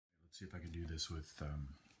see if I can do this with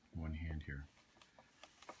one hand here.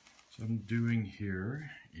 So what I'm doing here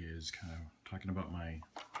is kind of talking about my,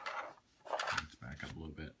 let's back up a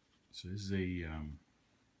little bit. So this is a,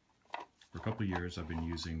 for a couple of years I've been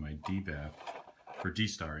using my DVAP, for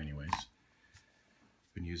D-Star anyways.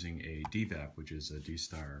 Been using a DVAP, which is a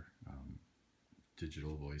D-Star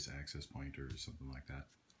digital voice access point or something like that,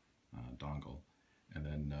 dongle, and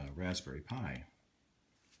then Raspberry Pi.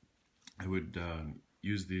 I would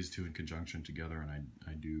use these two in conjunction together, and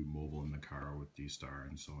I do mobile in the car with D-Star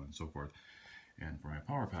and so on and so forth. And for my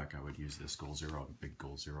power pack, I would use this Goal Zero, a big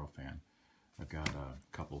Goal Zero fan. I've got a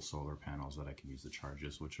couple solar panels that I can use to charge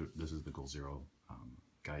this, which this is the Goal Zero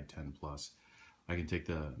Guide 10 Plus. I can take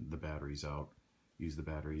the batteries out, use the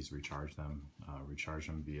batteries, recharge them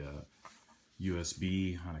via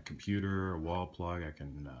USB on a computer, a wall plug. I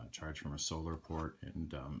can charge from a solar port,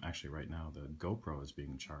 and actually right now the GoPro is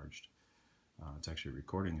being charged. It's actually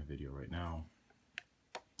recording a video right now,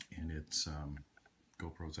 and it's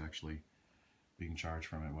GoPro's actually being charged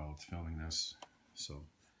from it while it's filming this, so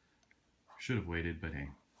should have waited, but hey.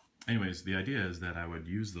 Anyways, the idea is that I would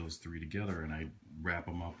use those three together and I wrap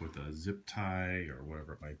them up with a zip tie or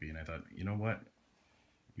whatever it might be, and I thought, you know what,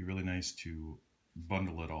 it'd be really nice to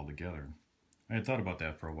bundle it all together. I had thought about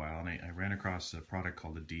that for a while, and I ran across a product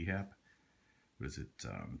called a DVAP. Was it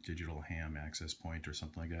digital ham access point or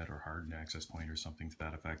something like that, or hardened access point or something to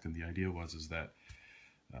that effect? And the idea was that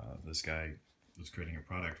this guy was creating a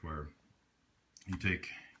product where either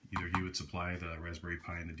he would supply the Raspberry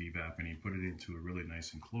Pi and the DVAP, and he'd put it into a really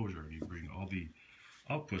nice enclosure, and he'd bring all the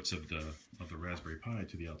outputs of the Raspberry Pi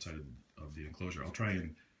to the outside of the enclosure. I'll try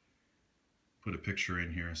and put a picture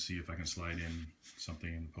in here and see if I can slide in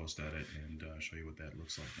something in the post edit and show you what that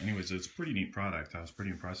looks like. Anyways, it's a pretty neat product. I was pretty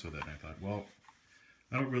impressed with it, and I thought, well,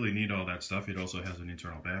 I don't really need all that stuff. It also has an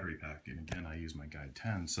internal battery pack, and again, I use my Guide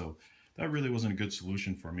 10, so that really wasn't a good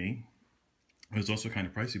solution for me. It was also kind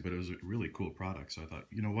of pricey, but it was a really cool product, so I thought,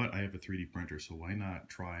 you know what, I have a 3D printer, so why not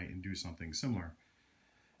try and do something similar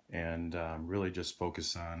and really just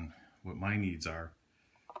focus on what my needs are.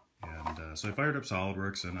 And so I fired up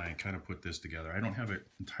SolidWorks and I kind of put this together. I don't have it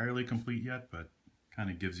entirely complete yet, but kind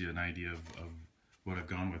of gives you an idea of what I've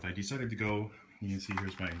gone with. I decided to go, you can see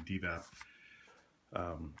here's my DVAP.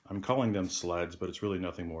 I'm calling them sleds, but it's really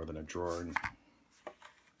nothing more than a drawer. And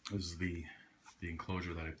this is the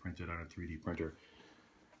enclosure that I printed on a 3D printer.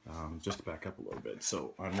 Just to back up a little bit.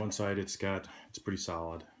 So on one side it's pretty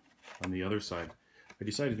solid. On the other side, I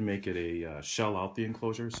decided to make it a shell out the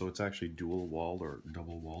enclosure, so it's actually dual walled or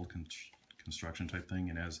double walled construction type thing.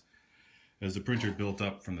 And as the printer built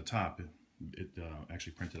up from the top, it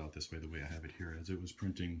actually printed out this way, the way I have it here. As it was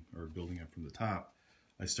printing or building up from the top,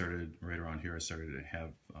 I started right around here. I started to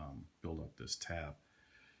have build up this tab,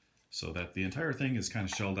 so that the entire thing is kind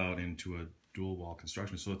of shelled out into a dual wall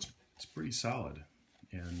construction. So it's pretty solid.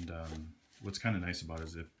 And what's kind of nice about it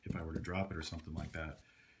is if I were to drop it or something like that,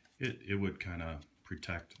 it would kind of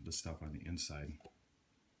protect the stuff on the inside.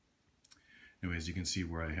 Anyways, you can see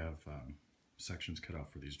where I have sections cut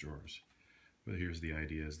out for these drawers. But here's the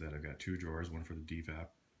idea, is that I've got two drawers, one for the DVAP,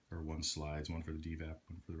 or one slides, one for the DVAP,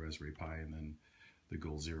 one for the Raspberry Pi, and then the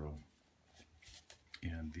Goal Zero.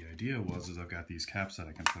 And the idea is I've got these caps that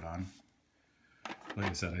I can put on.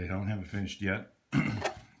 Like I said, I don't have it finished yet.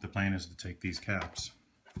 The plan is to take these caps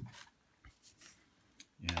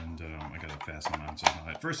and I got to fasten them on somehow.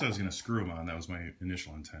 At first I was going to screw them on, that was my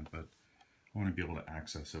initial intent, but I want to be able to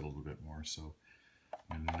access it a little bit more, so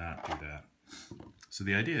I'm going to not do that. So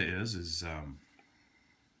the idea is let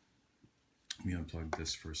me unplug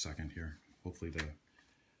this for a second here. Hopefully the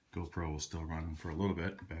GoPro will still run for a little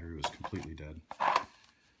bit. The battery was completely dead.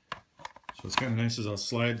 So what's kind of nice is I'll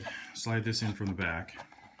slide this in from the back.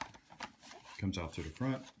 Comes out through the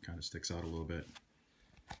front, kind of sticks out a little bit.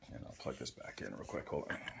 And I'll plug this back in real quick. Hold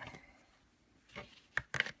on. There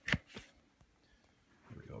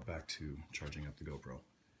we go, back to charging up the GoPro.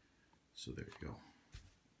 So there you go.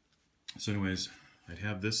 So anyways, I'd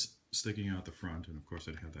have this sticking out the front, and of course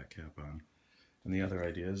I'd have that cap on. And the other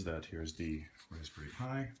idea is that here's the Raspberry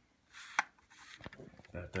Pi.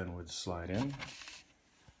 That then would slide in.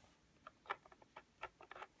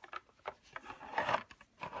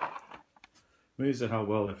 Amazed at how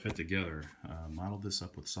well it fit together. Modeled this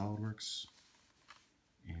up with SolidWorks,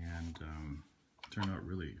 and turned out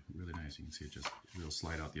really, really nice. You can see it'll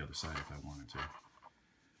slide out the other side if I wanted to.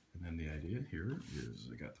 And then the idea here is,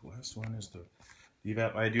 I got the last one, is the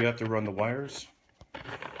DVAP. I do have to run the wires. I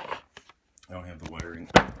don't have the wiring.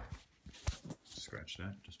 Scratch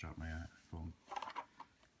that, just dropped my phone.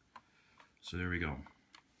 So there we go.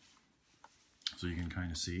 So you can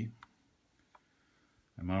kind of see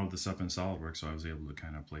I modeled this up in SolidWorks, so I was able to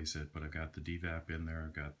kind of place it, but I've got the DVAP in there,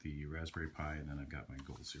 I've got the Raspberry Pi, and then I've got my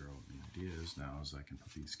Gold Zero. And the idea is now is I can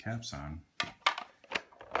put these caps on.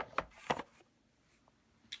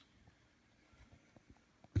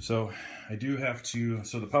 So I do have to,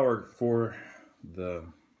 so the power for the,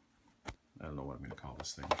 I don't know what I'm going to call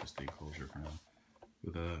this thing, just the enclosure for now.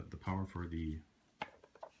 With the power for the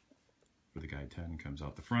Guide 10 comes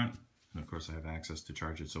out the front, and of course I have access to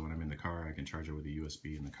charge it. So when I'm in the car, I can charge it with a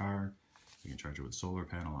USB in the car. I can charge it with a solar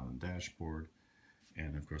panel on the dashboard,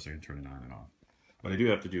 and of course I can turn it on and off. What I do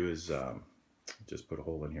have to do is just put a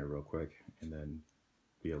hole in here real quick, and then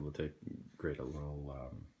be able to create a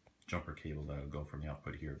little jumper cable that will go from the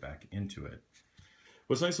output here back into it.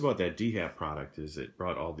 What's nice about that DVAP product is it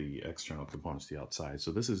brought all the external components to the outside,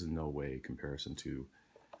 so this is in no way comparison to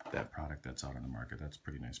that product that's out on the market. That's a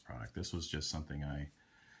pretty nice product. This was just something I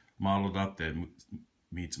modeled up that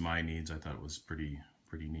meets my needs. I thought it was pretty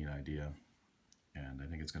neat idea, and I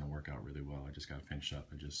think it's going to work out really well. I just got to finish up.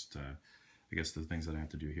 I guess the things that I have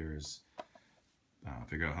to do here is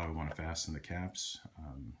figure out how I want to fasten the caps.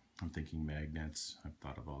 I'm thinking magnets. I've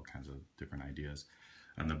thought of all kinds of different ideas.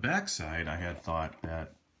 On the back side, I had thought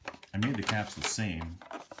that I made the caps the same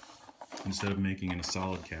instead of making a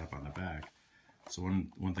solid cap on the back. So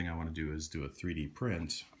one thing I want to do is do a 3D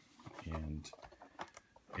print and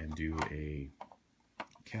do a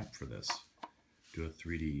cap for this. Do a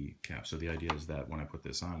 3D cap. So the idea is that when I put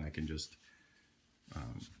this on, I can just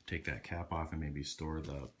take that cap off and maybe store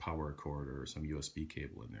the power cord or some USB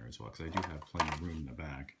cable in there as well, because I do have plenty of room in the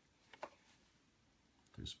back.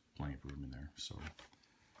 There's plenty of room in there, so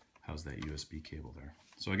how's that USB cable there?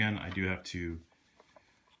 So again, I do have to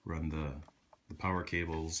run the power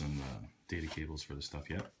cables and the data cables for the stuff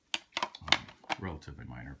yet. Relatively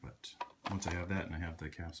minor, but once I have that and I have the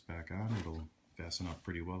caps back on, it'll fasten up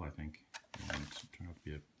pretty well, I think, and turn out to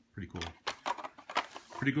be a pretty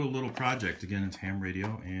cool little project. Again, it's ham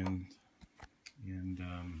radio and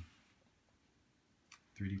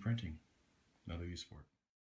 3D printing, another use for it.